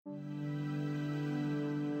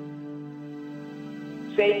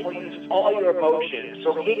Satan will use all your emotions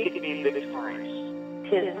so he can be victorious.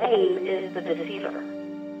 His name is the deceiver.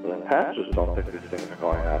 The pastors don't think these things are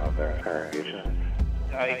going on in their congregation.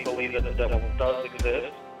 I believe that the devil does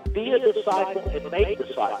exist. Be a disciple and make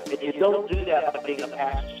disciples. And you don't do that by being a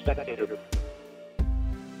pastor spectator.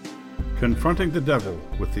 Confronting the devil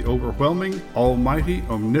with the overwhelming, almighty,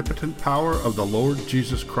 omnipotent power of the Lord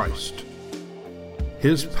Jesus Christ.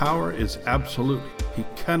 His power is absolute. He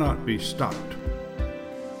cannot be stopped.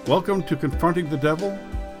 Welcome to Confronting the Devil,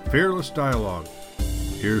 Fearless Dialogue.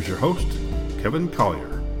 Here's your host, Kevin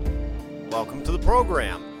Collier. Welcome to the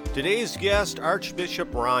program. Today's guest,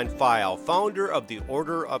 Archbishop Ron Feyl, founder of the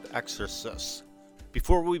Order of Exorcists.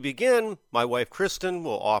 Before we begin, my wife Kristen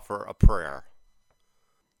will offer a prayer.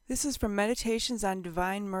 This is from Meditations on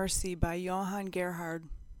Divine Mercy by Johann Gerhard.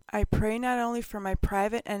 I pray not only for my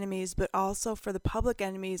private enemies, but also for the public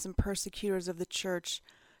enemies and persecutors of the Church.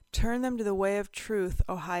 Turn them to the way of truth,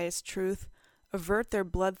 O highest truth. Avert their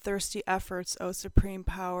bloodthirsty efforts, O supreme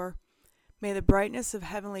power. May the brightness of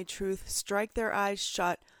heavenly truth strike their eyes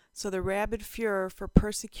shut, so the rabid furor for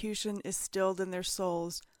persecution is stilled in their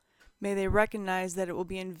souls. May they recognize that it will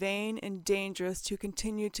be in vain and dangerous to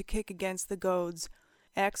continue to kick against the goads.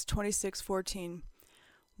 Acts 26:14.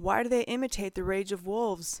 Why do they imitate the rage of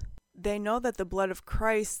wolves? They know that the blood of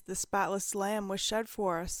Christ, the spotless Lamb, was shed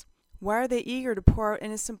for us. Why are they eager to pour out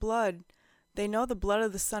innocent blood? They know the blood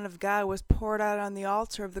of the Son of God was poured out on the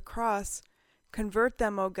altar of the cross. Convert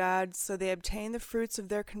them, O God, so they obtain the fruits of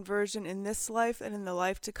their conversion in this life and in the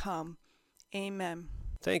life to come. Amen.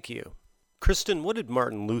 Thank you. Kristen, what did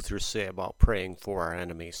Martin Luther say about praying for our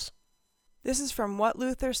enemies? This is from What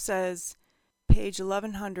Luther Says, page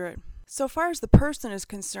 1100. So far as the person is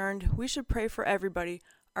concerned, we should pray for everybody.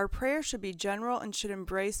 Our prayer should be general and should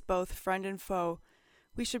embrace both friend and foe.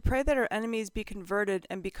 We should pray that our enemies be converted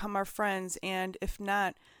and become our friends, and, if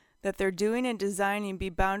not, that their doing and designing be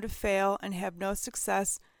bound to fail and have no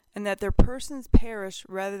success, and that their persons perish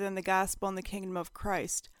rather than the gospel and the kingdom of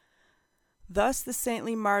Christ. Thus the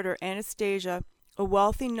saintly martyr Anastasia, a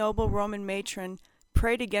wealthy, noble Roman matron,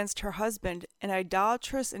 prayed against her husband, an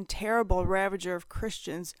idolatrous and terrible ravager of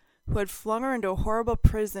Christians, who had flung her into a horrible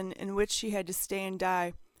prison in which she had to stay and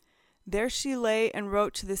die. There she lay and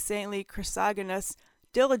wrote to the saintly Chrysogonus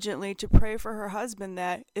diligently to pray for her husband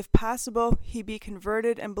that, if possible, he be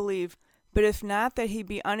converted and believe, but if not, that he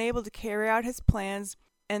be unable to carry out his plans,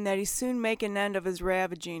 and that he soon make an end of his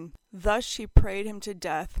ravaging. Thus she prayed him to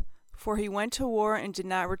death, for he went to war and did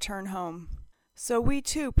not return home. So we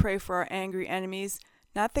too pray for our angry enemies,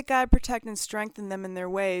 not that God protect and strengthen them in their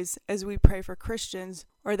ways, as we pray for Christians,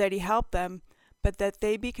 or that he help them, but that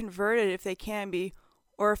they be converted if they can be,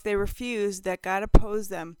 or if they refuse, that God oppose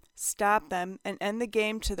them, stop them, and end the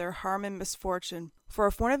game to their harm and misfortune. For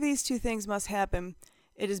if one of these two things must happen,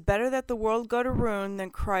 it is better that the world go to ruin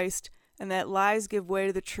than Christ, and that lies give way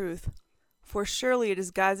to the truth. For surely it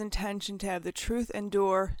is God's intention to have the truth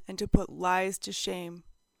endure, and to put lies to shame.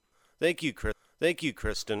 Thank you,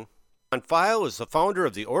 Kristen. Ron Feyl is the founder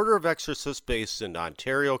of the Order of Exorcists based in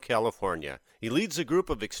Ontario, California. He leads a group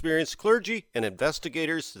of experienced clergy and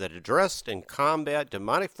investigators that address and combat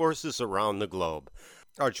demonic forces around the globe.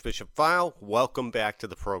 Archbishop Feyl, welcome back to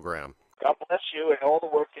the program. God bless you and all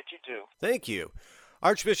the work that you do. Thank you.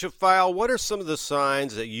 Archbishop Feyl, what are some of the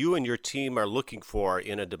signs that you and your team are looking for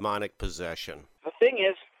in a demonic possession? The thing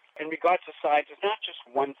is, in regards to signs, it's not just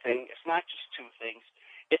one thing, it's not just two things,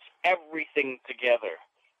 it's everything together.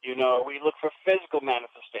 You know, we look for physical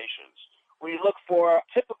manifestations. We look for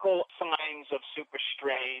typical signs of super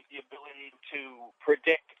strength, the ability to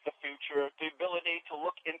predict the future, the ability to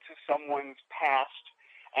look into someone's past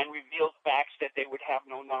and reveal facts that they would have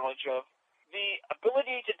no knowledge of. The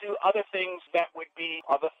ability to do other things that would be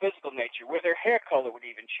of a physical nature, where their hair color would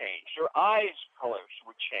even change, their eyes colors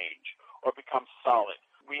would change or become solid.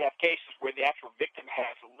 We have cases where the actual victim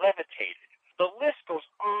has levitated. The list goes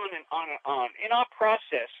on and on and on. In our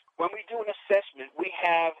process, when we do an assessment, we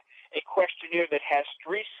have a questionnaire that has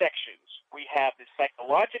 3 sections. We have the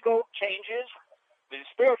psychological changes, the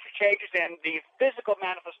spiritual changes, and the physical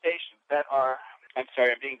manifestations that are... I'm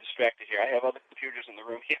sorry, I'm being distracted here. I have other computers in the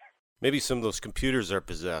room here. Maybe some of those computers are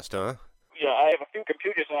possessed, huh? Yeah, I have a few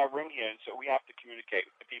computers in our room here, and so we have to communicate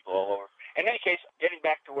with the people all over. In any case, getting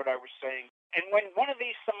back to what I was saying, and when one of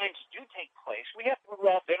these signs do take place, we have to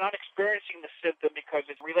rule out they're not experiencing the symptom because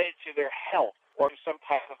it's related to their health or to some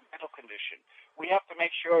type of mental condition. We have to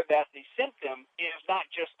make sure that the symptom is not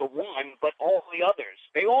just the one, but all the others.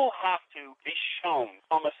 They all have to be shown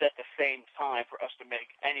almost at the same time for us to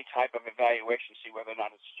make any type of evaluation, see whether or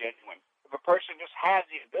not it's genuine. If a person just has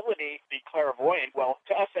the ability to be clairvoyant, well,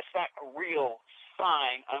 to us that's not a real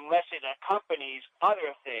fine unless it accompanies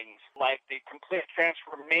other things like the complete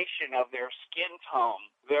transformation of their skin tone.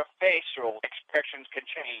 Their facial expressions can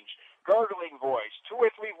change. Gurgling voice. 2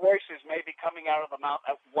 or 3 voices may be coming out of the mouth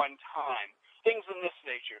at one time. Things in this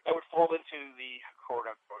nature that would fall into the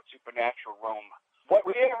quote-unquote supernatural realm. What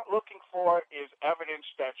we are looking for is evidence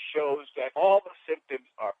that shows that all the symptoms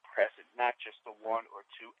are present, not just the 1 or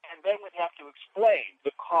 2. And then we have to explain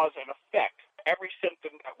the cause and effect, every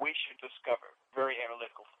symptom that we should discover. Very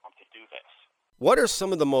analytical form to do this. What are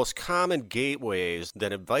some of the most common gateways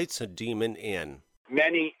that invites a demon in?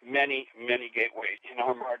 Many gateways in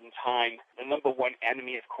our modern time. The number one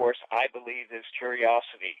enemy, of course, I believe, is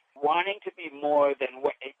curiosity. Wanting to be more than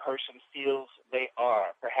what a person feels they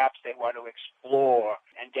are. Perhaps they want to explore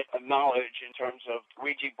and get the knowledge in terms of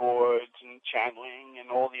Ouija boards and channeling and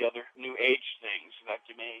all the other new age things that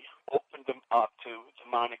you may open them up to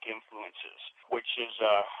demonic influences, which is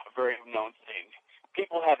a very known thing.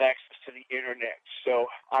 People have access to the internet, so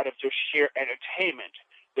out of just sheer entertainment,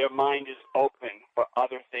 their mind is open for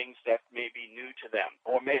other things that may be new to them.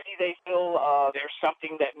 Or maybe they feel there's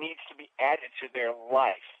something that needs to be added to their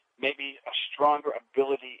life. Maybe a stronger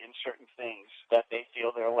ability in certain things that they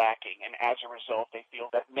feel they're lacking. And as a result, they feel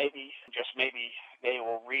that maybe, just maybe, they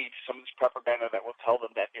will read some of this propaganda that will tell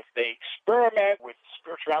them that if they experiment with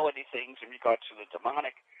spirituality things in regards to the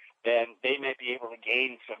demonic, then they may be able to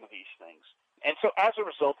gain some of these things. And so as a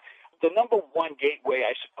result, the number one gateway,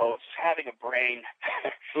 I suppose, is having a brain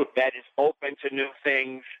that is open to new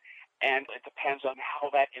things, and it depends on how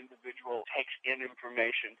that individual takes in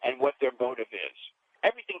information and what their motive is.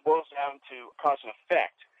 Everything boils down to cause and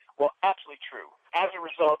effect. Well, absolutely true. As a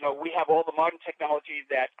result, we have all the modern technology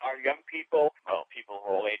that our young people, people of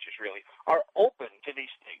all ages really, are open to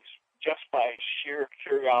these things just by sheer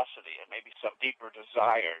curiosity and maybe some deeper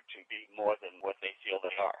desire to be more than what they feel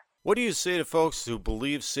they are. What do you say to folks who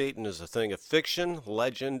believe Satan is a thing of fiction,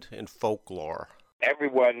 legend, and folklore?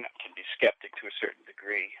 Everyone can be skeptic to a certain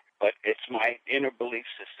degree, but it's my inner belief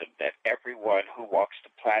system that everyone who walks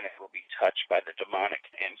the planet will be touched by the demonic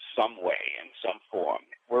in some way, in some form.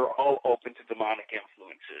 We're all open to demonic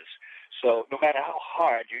influences. So no matter how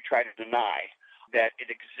hard you try to deny that it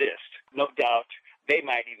exists, no doubt they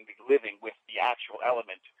might even be living with the actual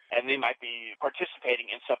element, and they might be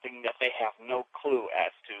participating in something that they have no clue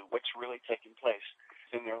as to what's really taking place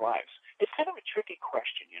in their lives. It's kind of a tricky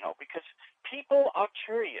question, because people are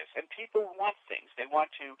curious and people want things. They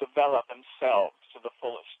want to develop themselves to the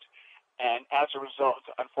fullest. And as a result,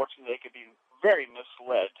 unfortunately, they could be very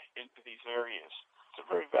misled into these areas. It's a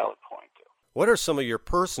very valid point, too. What are some of your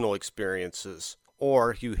personal experiences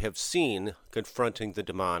or you have seen confronting the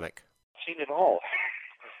demonic? I've seen it all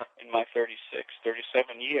in my 37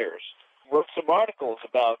 years. Wrote some articles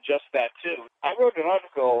about just that, too. I wrote an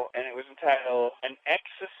article, and it was entitled, An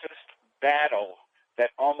Exorcist Battle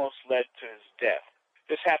That Almost Led to His Death.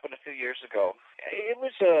 This happened a few years ago. It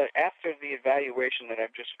was after the evaluation that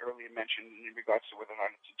I've just earlier mentioned in regards to whether or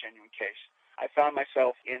not it's a genuine case. I found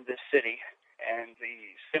myself in this city, and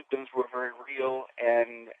the symptoms were very real,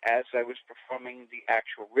 and as I was performing the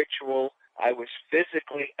actual ritual, I was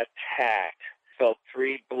physically attacked. Felt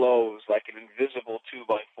 3 blows like an invisible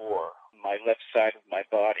 2x4 on my left side of my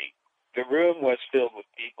body. The room was filled with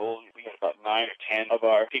people. We had about 9 or 10 of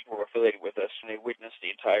our people who were affiliated with us, and they witnessed the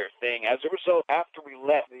entire thing. As a result, after we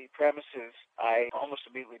left the premises, I almost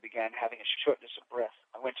immediately began having a shortness of breath.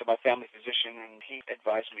 I went to my family physician, and he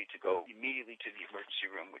advised me to go immediately to the emergency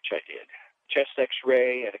room, which I did. Chest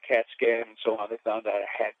x-ray and a CAT scan and so on, they found out I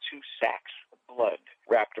had 2 sacks of blood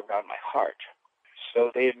wrapped around my heart. So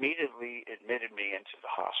they immediately admitted me into the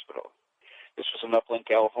hospital. This was in Upland,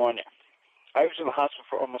 California. I was in the hospital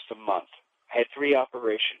for almost a month. I had 3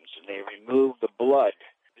 operations, and they removed the blood,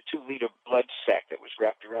 the 2-liter blood sac that was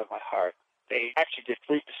wrapped around my heart. They actually did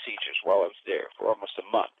 3 procedures while I was there for almost a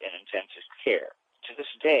month in intensive care. To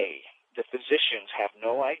this day, the physicians have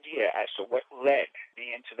no idea as to what led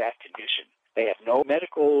me into that condition. They have no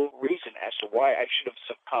medical reason as to why I should have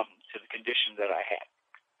succumbed to the condition that I had.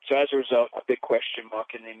 So as a result, a big question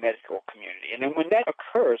mark in the medical community. And then when that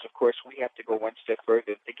occurs, of course, we have to go one step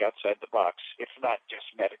further and think outside the box. It's not just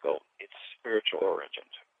medical, it's spiritual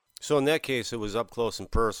origins. So in that case, it was up close and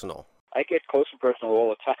personal. I get close and personal all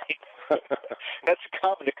the time. That's a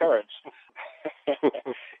common occurrence.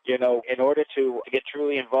 In order to get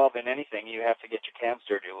truly involved in anything, you have to get your hands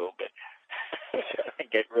dirty a little bit and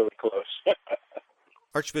get really close.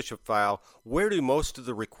 Archbishop Feyl, where do most of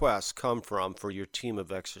the requests come from for your team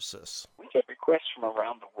of exorcists? We get requests from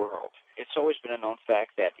around the world. It's always been a known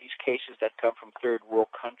fact that these cases that come from third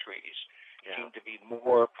world countries seem to be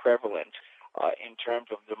more prevalent in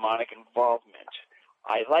terms of demonic involvement.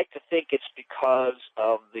 I like to think it's because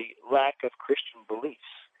of the lack of Christian beliefs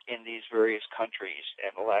in these various countries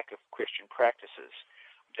and the lack of Christian practices.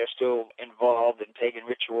 They're still involved in pagan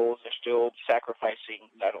rituals. They're still sacrificing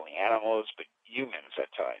not only animals, but humans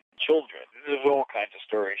at times, children. There's all kinds of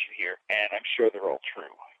stories you hear, and I'm sure they're all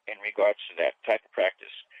true in regards to that type of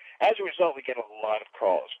practice. As a result, we get a lot of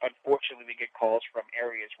calls. Unfortunately, we get calls from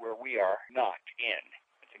areas where we are not in.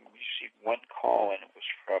 I think we received one call, and it was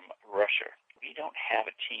from Russia. We don't have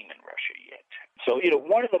a team in Russia yet. So,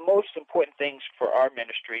 one of the most important things for our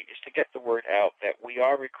ministry is to get the word out that we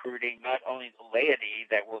are recruiting not only the laity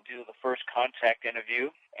that will do the first contact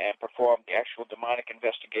interview and perform the actual demonic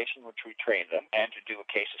investigation, which we train them, and to do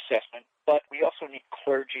a case assessment, but we also need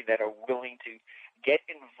clergy that are willing to get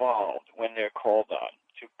involved when they're called on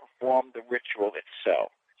to perform the ritual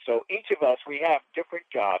itself. So each of us, we have different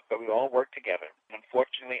jobs, but we all work together.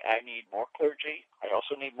 Unfortunately, I need more clergy. I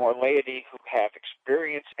also need more laity who have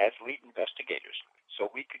experience as lead investigators, so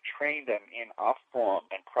we could train them in our form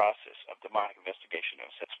and process of demonic investigation and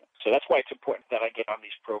assessment. So that's why it's important that I get on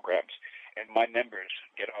these programs, and my members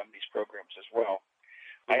get on these programs as well.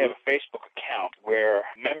 I have a Facebook account where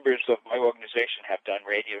members of my organization have done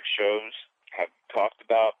radio shows, have talked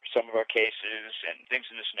about some of our cases and things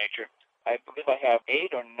of this nature. I believe I have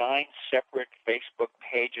 8 or 9 separate Facebook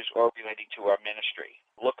pages all relating to our ministry.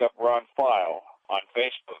 Look up Ron Feyl on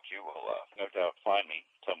Facebook. You will no doubt find me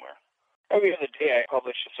somewhere. Every other day I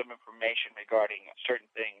publish some information regarding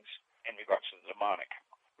certain things in regards to the demonic.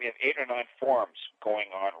 We have 8 or 9 forums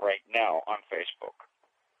going on right now on Facebook.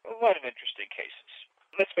 A lot of interesting cases.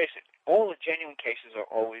 Let's face it, all the genuine cases are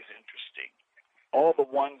always interesting. All the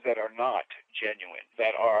ones that are not genuine,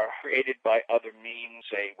 that are created by other means,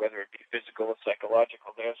 say, whether it be physical or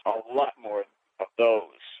psychological, there's a lot more of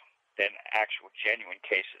those than actual genuine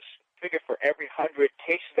cases. I figure for every 100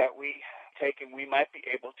 cases that we take, and we might be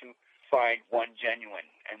able to find one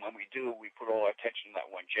genuine. And when we do, we put all our attention on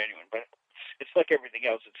that one genuine. But it's like everything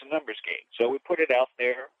else. It's a numbers game. So we put it out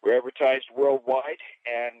there. We're advertised worldwide,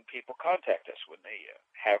 and people contact us when they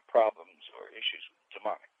have problems or issues with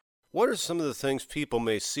demonic. What are some of the things people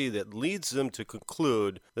may see that leads them to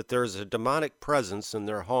conclude that there is a demonic presence in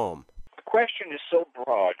their home? The question is so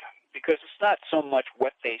broad because it's not so much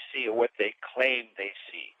what they see or what they claim they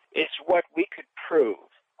see. It's what we could prove,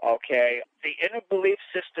 okay? The inner belief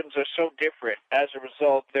systems are so different. As a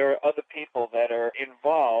result, there are other people that are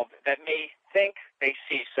involved that may think they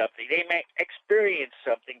see something. They may experience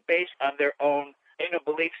something based on their own inner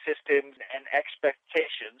belief systems and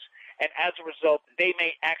expectations. And as a result, they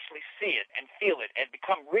may actually see it and feel it and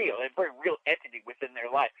become real, a very real entity within their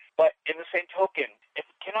life. But in the same token, if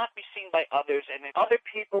it cannot be seen by others and if other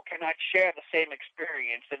people cannot share the same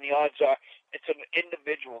experience, then the odds are it's an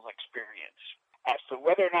individual experience. As to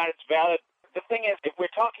whether or not it's valid, the thing is, if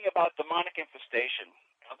we're talking about demonic infestation,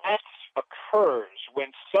 that occurs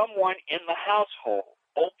when someone in the household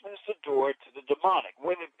opens the door to the demonic,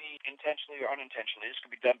 whether it be intentionally or unintentionally. This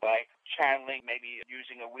could be done by channeling, maybe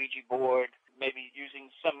using a Ouija board, maybe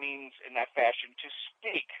using some means in that fashion to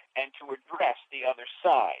speak and to address the other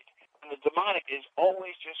side. And the demonic is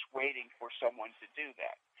always just waiting for someone to do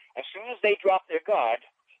that. As soon as they drop their guard,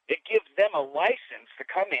 it gives them a license to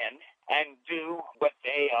come in and do what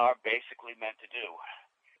they are basically meant to do.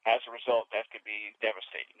 As a result, that could be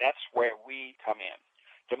devastating. That's where we come in.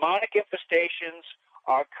 Demonic infestations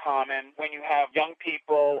are common when you have young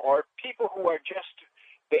people or people who are just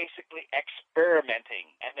basically experimenting,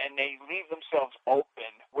 and then they leave themselves open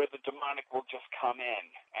where the demonic will just come in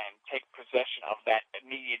and take possession of that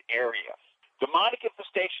immediate area. Demonic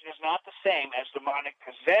infestation is not the same as demonic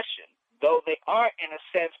possession, though they are, in a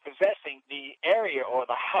sense, possessing the area or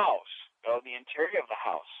the house, or the interior of the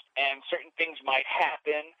house. And certain things might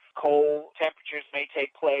happen. Cold temperatures may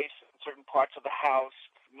take place in certain parts of the house.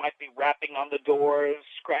 Might be rapping on the doors,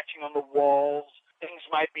 scratching on the walls. Things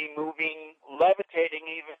might be moving, levitating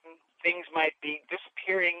even. Things might be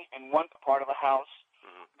disappearing in one part of the house.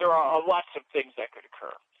 There are lots of things that could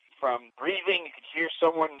occur. From breathing, you could hear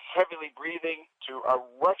someone heavily breathing, to a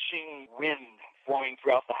rushing wind flowing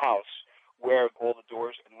throughout the house where all the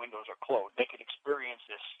doors and windows are closed. They could experience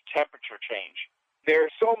this temperature change. There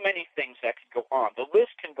are so many things that could go on. The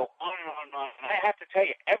list can go on and on and on. And I have to tell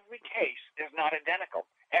you, every case is not identical.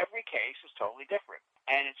 Every case is totally different.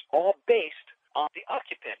 And it's all based on the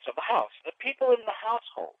occupants of the house, the people in the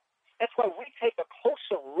household. That's why we take a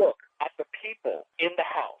closer look at the people in the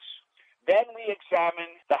house. Then we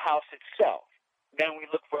examine the house itself. Then we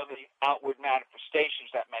look for the outward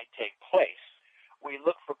manifestations that may take place. We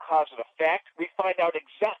look for cause and effect. We find out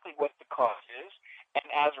exactly what the cause is. And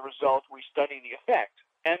as a result, we study the effect.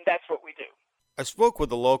 And that's what we do. I spoke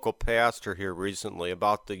with a local pastor here recently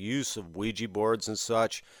about the use of Ouija boards and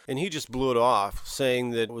such, and he just blew it off,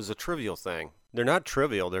 saying that it was a trivial thing. They're not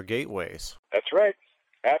trivial, they're gateways. That's right.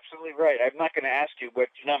 Absolutely right. I'm not going to ask you what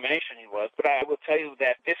denomination he was, but I will tell you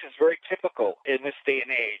that this is very typical in this day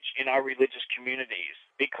and age in our religious communities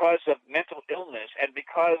because of mental illness and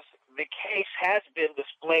because the case has been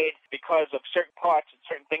displayed because of certain parts and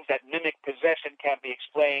certain things that mimic possession can be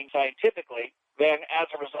explained scientifically. Then as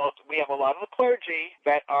a result, we have a lot of the clergy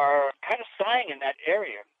that are kind of sighing in that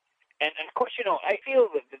area. And of course, I feel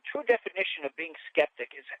that the true definition of being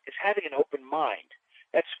skeptic is having an open mind.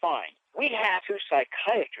 That's fine. We have 2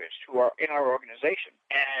 psychiatrists who are in our organization,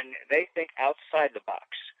 and they think outside the box.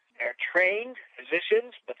 They're trained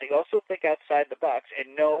physicians, but they also think outside the box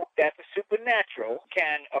and know that the supernatural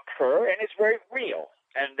can occur and is very real.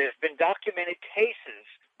 And there's been documented cases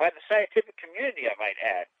by the scientific community, I might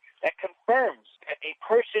add, that confirms that a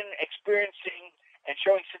person experiencing and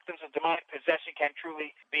showing symptoms of demonic possession can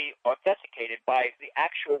truly be authenticated by the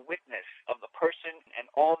actual witness of the person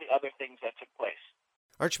and all the other things that took place.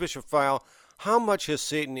 Archbishop Feyl, how much has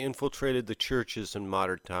Satan infiltrated the churches in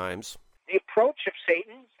modern times? The approach of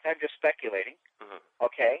Satan, I'm just speculating,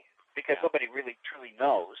 okay, because nobody really truly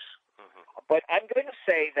knows. But I'm going to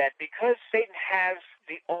say that because Satan has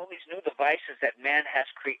all these new devices that man has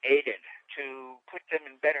created to put them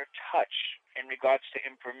in better touch in regards to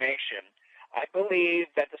information, I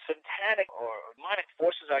believe that the satanic or demonic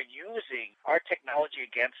forces are using our technology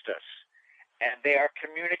against us, and they are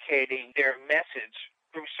communicating their message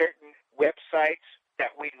through certain websites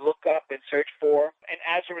that we look up and search for. And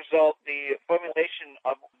as a result, the formulation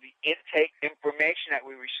of the intake information that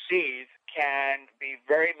we receive can be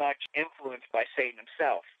very much influenced by Satan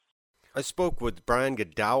himself. I spoke with Brian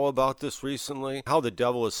Godow about this recently, how the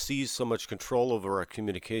devil has seized so much control over our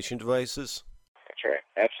communication devices. That's right.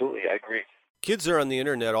 Absolutely. I agree. Kids are on the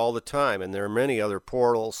internet all the time, and there are many other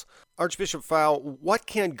portals. Archbishop Feyl, what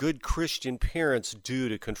can good Christian parents do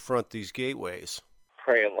to confront these gateways?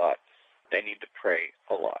 Pray a lot. They need to pray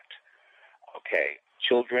a lot. Okay,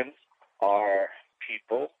 children are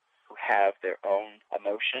people who have their own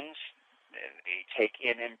emotions. They take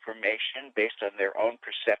in information based on their own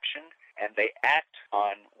perception, and they act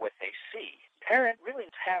on what they see. Parents really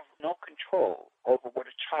have no control over what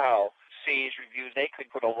a child sees, reviews. They could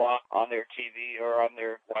put a lock on their TV or on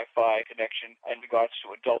their Wi-Fi connection in regards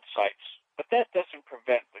to adult sites. But that doesn't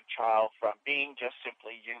prevent the child from being just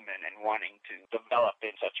simply human and wanting to develop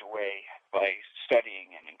in such a way by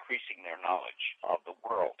studying and increasing their knowledge of the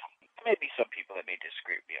world. There may be some people that may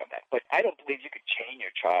disagree with me on that, but I don't believe you could chain your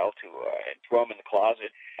child to and throw him in the closet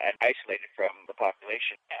and isolate it from the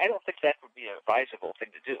population. I don't think that would be a advisable thing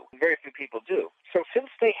to do. Very few people do. So since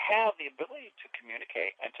they have the ability to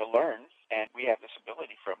communicate and to learn, and we have this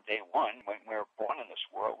ability from day one when we're born in this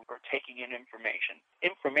world, we're taking in information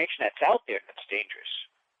that's out there that's dangerous.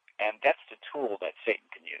 And that's the tool that Satan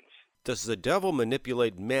can use. Does the devil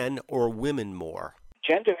manipulate men or women more?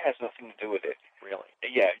 Gender has nothing to do with it, really.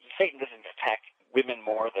 Yeah, Satan doesn't attack women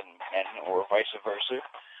more than men or vice versa.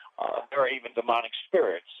 There are even demonic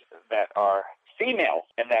spirits that are female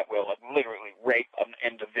and that will literally rape an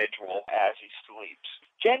individual as he sleeps.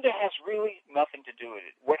 Gender has really nothing to do with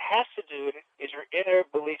it. What has to do with it is your inner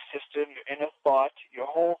belief system, your inner thought, your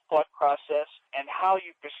whole thought process, and how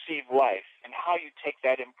you perceive life and how you take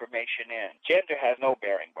that information in. Gender has no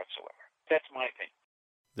bearing whatsoever. That's my opinion.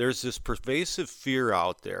 There's this pervasive fear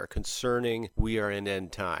out there concerning we are in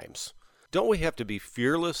end times. Don't we have to be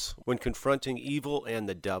fearless when confronting evil and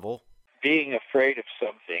the devil? Being afraid of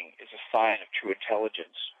something is a sign of true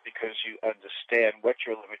intelligence because you understand what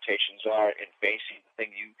your limitations are in facing the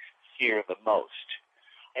thing you fear the most.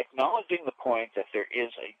 Acknowledging the point that there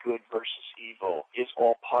is a good versus evil is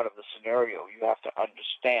all part of the scenario. You have to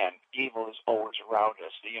understand evil is always around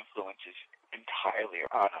us. The influence is entirely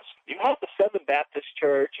on us. You have the Southern Baptist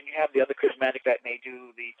Church and you have the other charismatic that may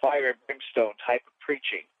do the fire and brimstone type of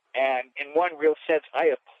preaching. And in one real sense,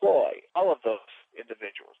 I applaud all of those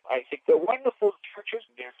individuals. I think they're wonderful churches.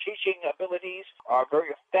 Their teaching abilities are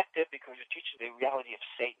very effective because they're teaching the reality of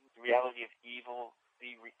Satan, the reality of evil,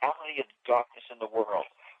 the reality of darkness in the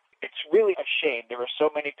world. It's really a shame. There are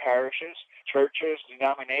so many parishes, churches,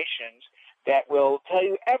 denominations that will tell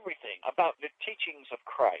you everything about the teachings of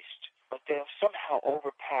Christ, but they'll somehow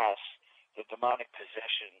overpass the demonic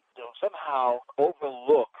possession. They'll somehow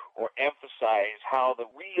overlook or emphasize how the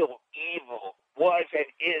real evil was and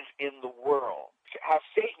is in the world. How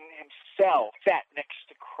Satan himself sat next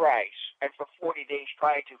to Christ and for 40 days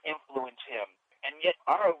tried to influence him. And yet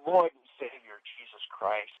our Lord and Savior, Jesus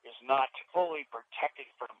Christ, is not fully protected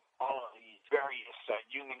from all of these various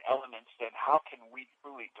human elements. Then how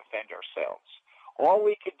All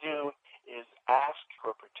we could do is ask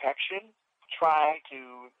for protection, try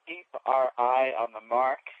to keep our eye on the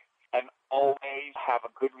mark, and always have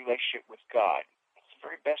a good relationship with God. It's the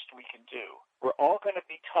very best we can do. We're all going to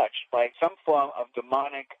be touched by some form of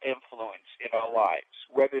demonic influence in our lives,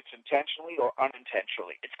 whether it's intentionally or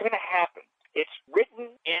unintentionally. It's going to happen. It's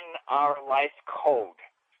written in our life code.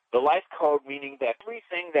 The life code meaning that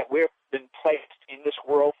everything that we've been placed in this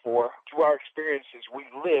world for, through our experiences, we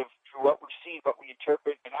live through what we see, what we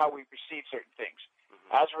interpret, and how we perceive certain things.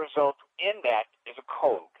 As a result, in that is a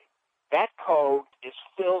code. That code is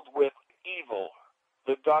filled with evil,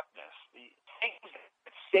 the darkness, the things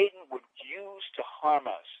that Satan would use to harm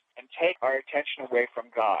us and take our attention away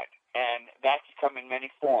from God. And that can come in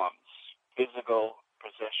many forms: physical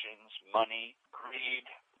possessions, money, greed,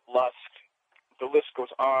 lust. The list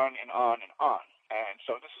goes on and on and on. And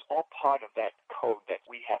so this is all part of that code that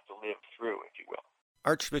we have to live through, if you will.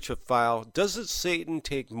 Archbishop Feyl, doesn't Satan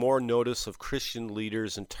take more notice of Christian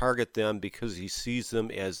leaders and target them because he sees them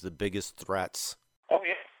as the biggest threats? Oh,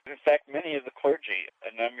 yes. In fact, many of the clergy,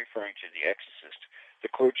 and I'm referring to the exorcist, the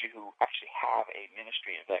clergy who actually have a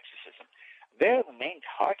ministry of exorcism, they're the main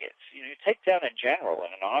targets. You take down a general in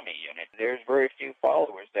an army unit, there's very few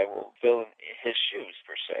followers that will fill in his shoes,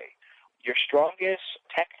 per se. Your strongest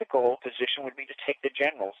technical position would be to take the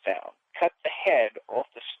generals down. Cut the head off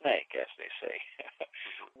the snake, as they say.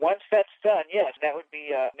 Once that's done, yes, that would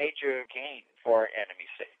be a major gain for our enemy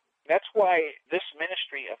Satan. That's why this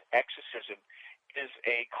ministry of exorcism is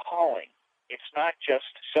a calling. It's not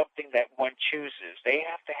just something that one chooses. They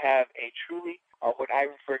have to have a truly, what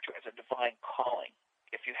I refer to as a divine calling.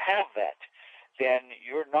 If you have that, then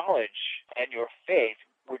your knowledge and your faith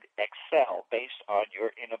would excel based on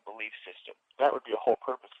your inner belief system. That would be a whole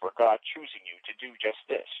purpose for God choosing you to do just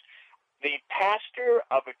this. The pastor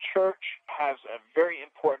of a church has a very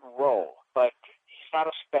important role, but he's not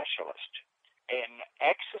a specialist. An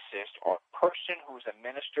exorcist or person who's a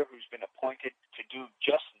minister who's been appointed to do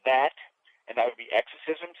just that, and that would be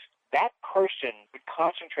exorcisms, that person would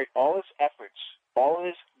concentrate all his efforts, all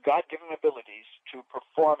his God-given abilities to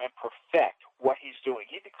perform and perfect what he's doing.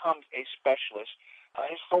 He becomes a specialist.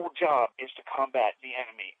 His sole job is to combat the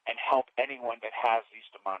enemy and help anyone that has these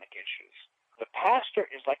demonic issues. The pastor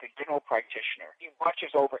is like a general practitioner. He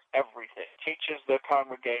watches over everything, teaches the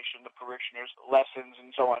congregation, the parishioners, lessons,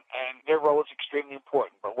 and so on, and their role is extremely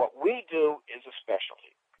important. But what we do is a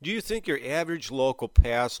specialty. Do you think your average local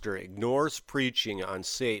pastor ignores preaching on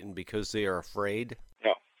Satan because they are afraid?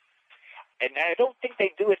 No. And I don't think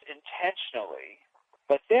they do it intentionally,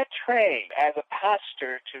 but they're trained as a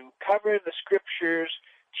pastor to cover the scriptures,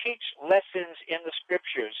 teach lessons in the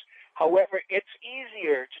scriptures. However, it's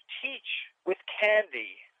easier to teach with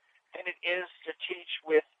candy than it is to teach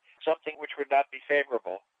with something which would not be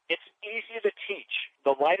favorable. It's easier to teach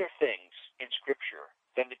the lighter things in Scripture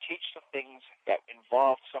than to teach the things that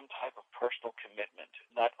involve some type of personal commitment,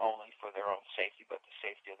 not only for their own safety, but the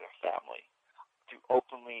safety of their family, to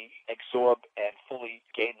openly absorb and fully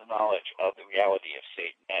gain the knowledge of the reality of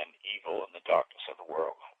Satan and evil and the darkness of the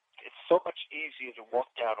world. It's so much easier to walk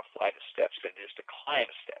down a flight of steps than it is to climb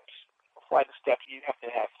the steps. A flight of steps, you have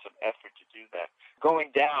to have some effort to do that.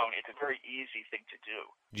 Going down is a very easy thing to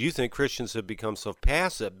do. Do you think Christians have become so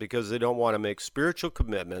passive because they don't want to make spiritual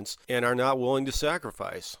commitments and are not willing to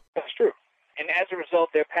sacrifice? That's true. And as a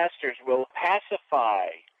result, their pastors will pacify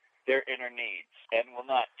their inner needs and will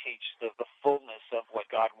not teach the fullness of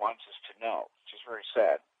what God wants us to know, which is very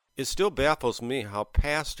sad. It still baffles me how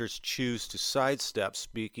pastors choose to sidestep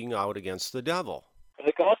speaking out against the devil. In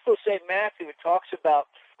the Gospel of St. Matthew, it talks about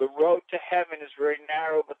the road to heaven is very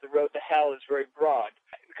narrow, but the road to hell is very broad,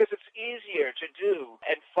 because it's easier to do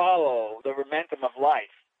and follow the momentum of life.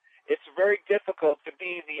 It's very difficult to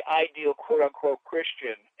be the ideal quote-unquote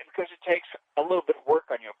Christian because it takes a little bit of work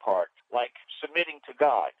on your part, like submitting to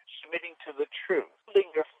God, submitting to the truth, putting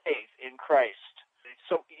your faith in Christ. It's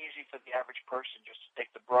so easy for the average person just to take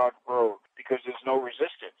the broad road because there's no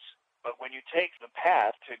resistance. But when you take the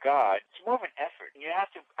path to God, it's more of an effort. You have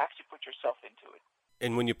to actually put yourself into it.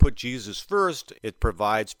 And when you put Jesus first, it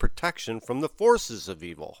provides protection from the forces of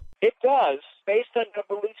evil. It does, based on your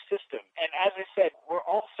belief system. And as I said, we're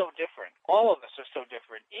all so different. All of us are so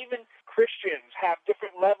different. Even Christians have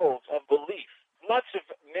different levels of belief. Lots of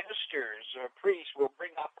ministers or priests will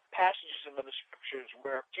bring up passages in the scriptures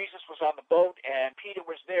where Jesus was on the boat and Peter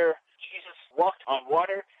was there. Jesus walked on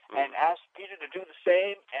water and asked Peter to do the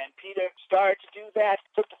same, and Peter started to do that,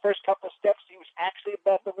 took the first couple of steps. He was actually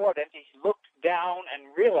above the water, and he looked down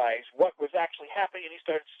and realized what was actually happening, and he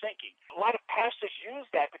started sinking. A lot of pastors use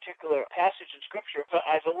that, but particular passage in Scripture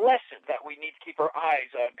as a lesson that we need to keep our eyes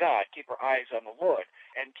on God, keep our eyes on the Lord,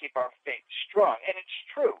 and keep our faith strong. And it's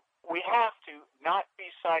true. We have to not be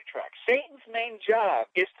sidetracked. Satan's main job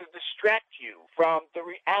is to distract you from the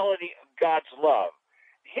reality of God's love.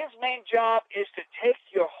 His main job is to take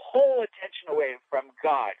your whole attention away from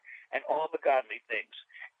God and all the godly things,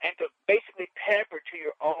 and to basically pamper to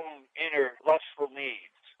your own inner lustful needs.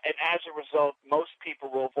 And as a result, most people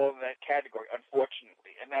will fall in that category,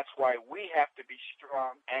 unfortunately. And that's why we have to be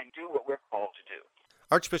strong and do what we're called to do.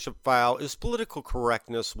 Archbishop Feyl, is political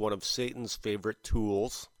correctness one of Satan's favorite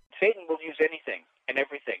tools? Satan will use anything and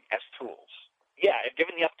everything as tools. Yeah, if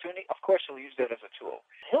given the opportunity, of course he'll use that as a tool.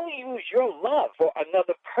 He'll use your love for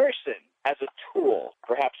another person as a tool,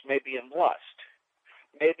 perhaps maybe in lust,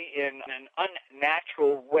 maybe in an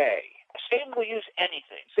unnatural way. Satan will use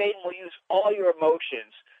anything. Satan will use all your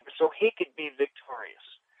emotions so he could be victorious.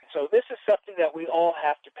 So this is something that we all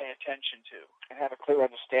have to pay attention to and have a clear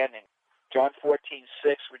understanding. John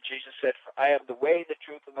 14:6, where Jesus said, "For I am the way, the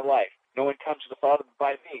truth, and the life. No one comes to the Father but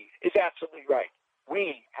by me," is absolutely right.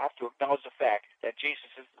 We have to acknowledge the fact that Jesus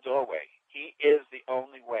is the doorway. He is the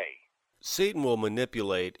only way. Satan will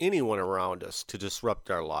manipulate anyone around us to disrupt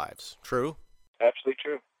our lives. True? Absolutely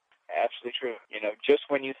true. Absolutely true. Just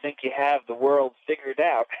when you think you have the world figured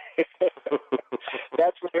out,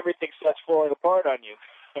 that's when everything starts falling apart on you.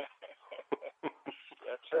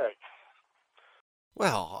 That's right.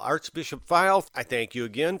 Well, Archbishop Feyl, I thank you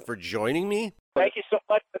again for joining me. Thank you so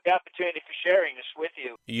much for the opportunity for sharing this with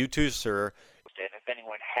you. You too, sir. And if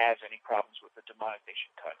anyone has any problems with the demonic, they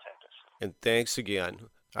should contact us. And thanks again,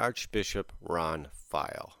 Archbishop Ron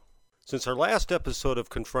Feyl. Since our last episode of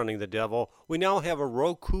Confronting the Devil, we now have a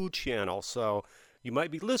Roku channel, so you might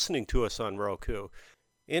be listening to us on Roku.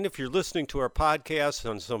 And if you're listening to our podcast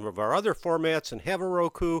on some of our other formats and have a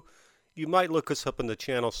Roku, you might look us up in the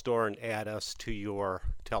channel store and add us to your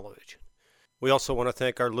television. We also want to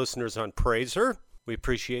thank our listeners on Praiser. We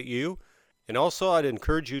appreciate you. And also, I'd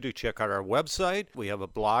encourage you to check out our website. We have a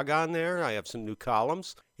blog on there. I have some new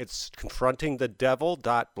columns. It's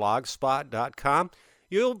confrontingthedevil.blogspot.com.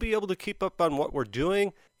 You'll be able to keep up on what we're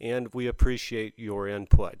doing, and we appreciate your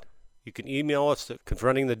input. You can email us at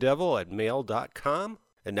confrontingthedevil@mail.com.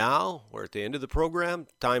 And now, we're at the end of the program.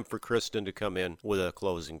 Time for Kristen to come in with a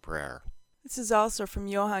closing prayer. This is also from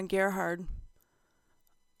Johann Gerhard.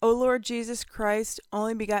 O Lord Jesus Christ,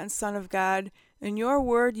 only begotten Son of God, in your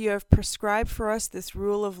word you have prescribed for us this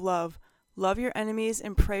rule of love. Love your enemies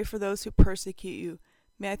and pray for those who persecute you.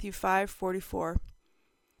 Matthew 5:44.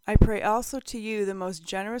 I pray also to you, the most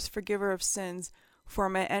generous forgiver of sins, for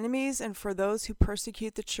my enemies and for those who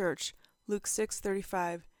persecute the church. Luke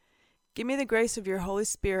 6:35. Give me the grace of your Holy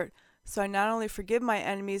Spirit, so I not only forgive my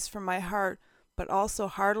enemies from my heart, but also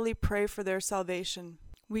heartily pray for their salvation.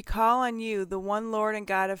 We call on you, the one Lord and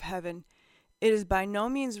God of heaven. It is by no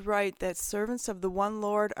means right that servants of the one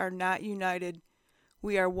Lord are not united.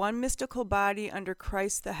 We are one mystical body under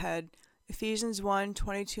Christ the head. Ephesians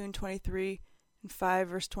 1:22 and 23, and 5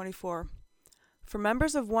 verse 24. For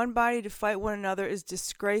members of one body to fight one another is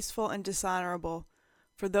disgraceful and dishonorable.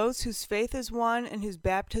 For those whose faith is one and whose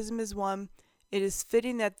baptism is one, it is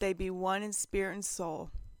fitting that they be one in spirit and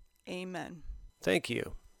soul. Amen. Thank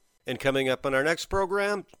you. And coming up on our next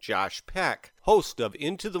program, Josh Peck, host of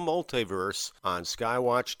Into the Multiverse on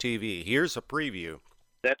Skywatch TV. Here's a preview.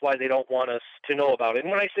 That's why they don't want us to know about it.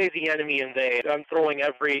 And when I say the enemy and they, I'm throwing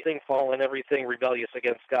everything fallen, everything rebellious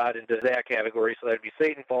against God into that category. So that'd be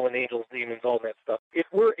Satan, fallen angels, demons, all that stuff. If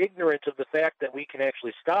we're ignorant of the fact that we can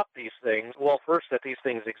actually stop these things, well, first that these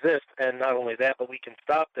things exist, and not only that, but we can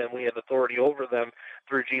stop them. We have authority over them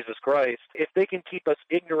through Jesus Christ. If they can keep us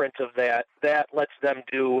ignorant of that, that lets them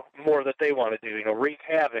do more that they want to do, wreak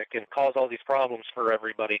havoc and cause all these problems for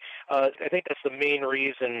everybody. I think that's the main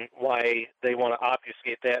reason why they want to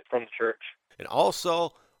obfuscate that from the church. And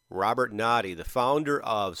also, Robert Noddy, the founder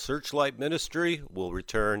of Searchlight Ministry, will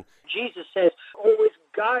return. Jesus says, always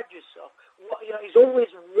guard yourself. He's always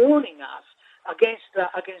warning us against the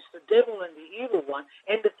devil and the evil one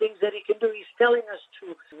and the things that he can do. He's telling us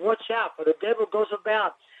to watch out, for the devil goes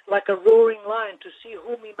about like a roaring lion to see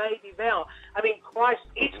whom he may devour. Christ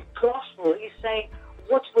is gospel. He's saying,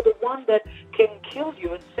 watch for the one that can kill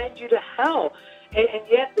you and send you to hell. And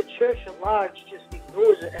yet the church at large just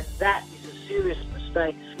ignores it, and that is a serious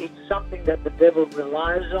mistake. It's something that the devil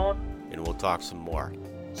relies on. And we'll talk some more.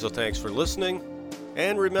 So thanks for listening,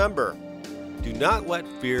 and remember, do not let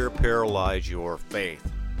fear paralyze your faith.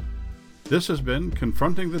 This has been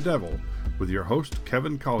Confronting the Devil with your host,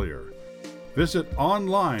 Kevin Collier. Visit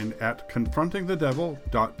online at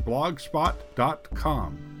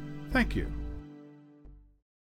confrontingthedevil.blogspot.com. Thank you.